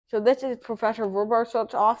So this is Professor Verbart's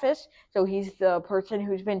office. So he's the person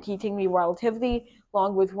who's been teaching me relativity,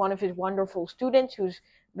 along with one of his wonderful students who's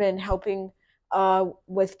been helping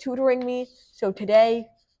with tutoring me. So today,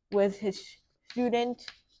 with his student,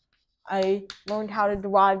 I learned how to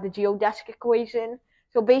derive the geodesic equation.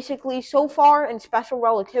 So basically, so far in special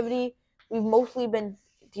relativity, we've mostly been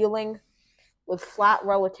dealing with flat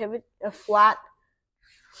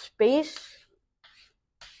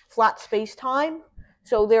space-time.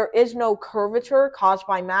 So there is no curvature caused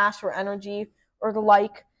by mass or energy or the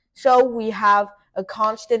like. So we have a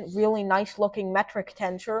constant, really nice looking metric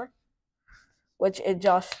tensor, which is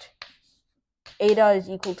just eta is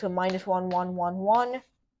equal to minus 1, 1, 1, 1.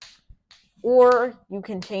 Or you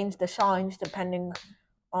can change the signs depending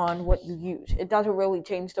on what you use. It doesn't really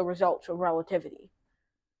change the results of relativity.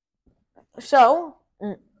 So,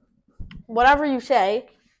 whatever you say,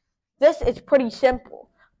 this is pretty simple.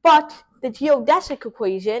 But the geodesic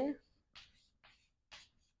equation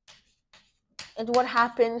is what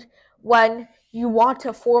happens when you want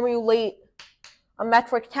to formulate a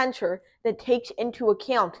metric tensor that takes into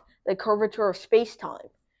account the curvature of space-time.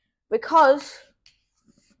 Because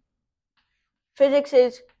physics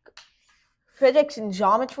and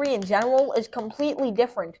geometry in general is completely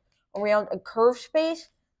different around a curved space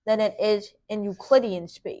than it is in Euclidean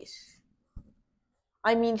space.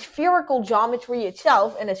 I mean, spherical geometry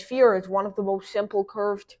itself, and a sphere is one of the most simple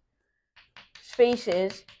curved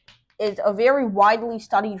spaces, is a very widely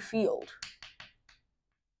studied field.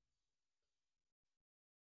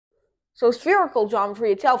 So spherical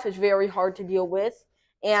geometry itself is very hard to deal with,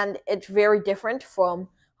 and it's very different from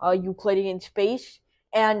Euclidean space.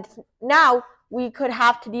 And now we could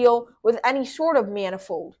have to deal with any sort of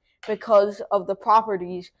manifold because of the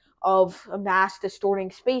properties of a mass distorting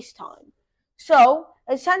space-time. So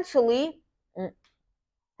essentially,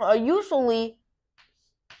 usually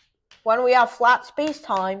when we have flat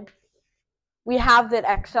space-time, we have that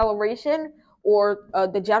acceleration, or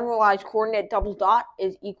the generalized coordinate double dot,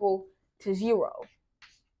 is equal to 0.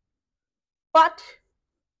 But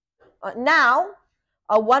now,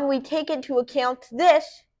 when we take into account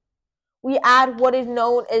this, we add what is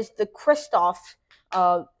known as the Christoph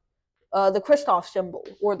symbol,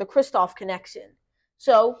 or the Christoph connection.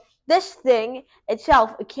 So this thing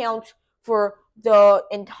itself accounts for the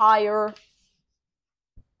entire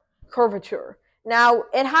curvature. Now,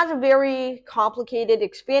 it has a very complicated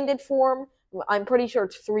expanded form. I'm pretty sure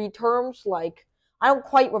it's 3 terms. Like, I don't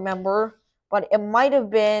quite remember, but it might have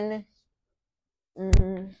been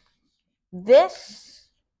this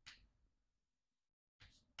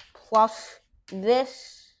plus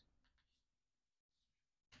this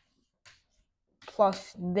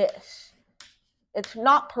plus this. It's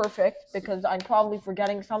not perfect because I'm probably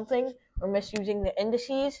forgetting something or misusing the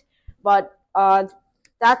indices, but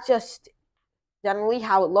that's just generally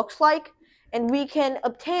how it looks like. And we can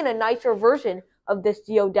obtain a nicer version of this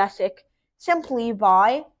geodesic simply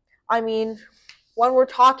by, when we're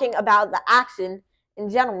talking about the axon in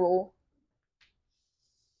general,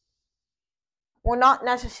 we're not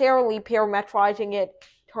necessarily parametrizing it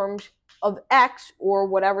in terms of x or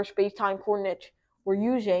whatever space-time coordinates we're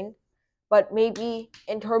using, but maybe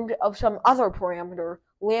in terms of some other parameter,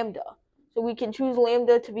 lambda. So we can choose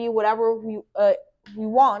lambda to be whatever we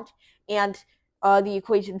want, and the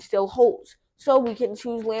equation still holds. So we can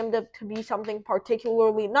choose lambda to be something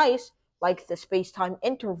particularly nice, like the space-time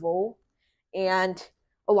interval, and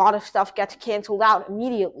a lot of stuff gets canceled out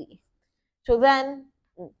immediately. So then,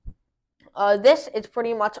 this is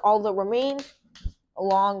pretty much all that remains,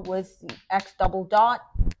 along with the x double dot,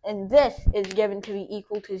 and this is given to be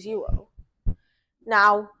equal to 0.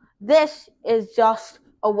 Now, this is just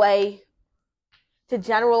a way to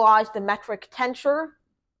generalize the metric tensor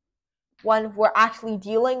when we're actually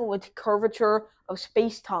dealing with curvature of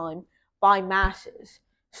space-time by masses.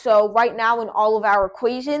 So right now in all of our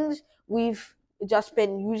equations, we've just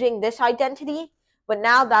been using this identity, but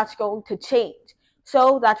now that's going to change.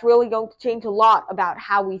 So that's really going to change a lot about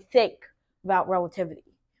how we think about relativity,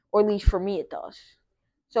 or at least for me it does.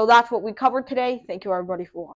 So that's what we covered today. Thank you everybody for watching.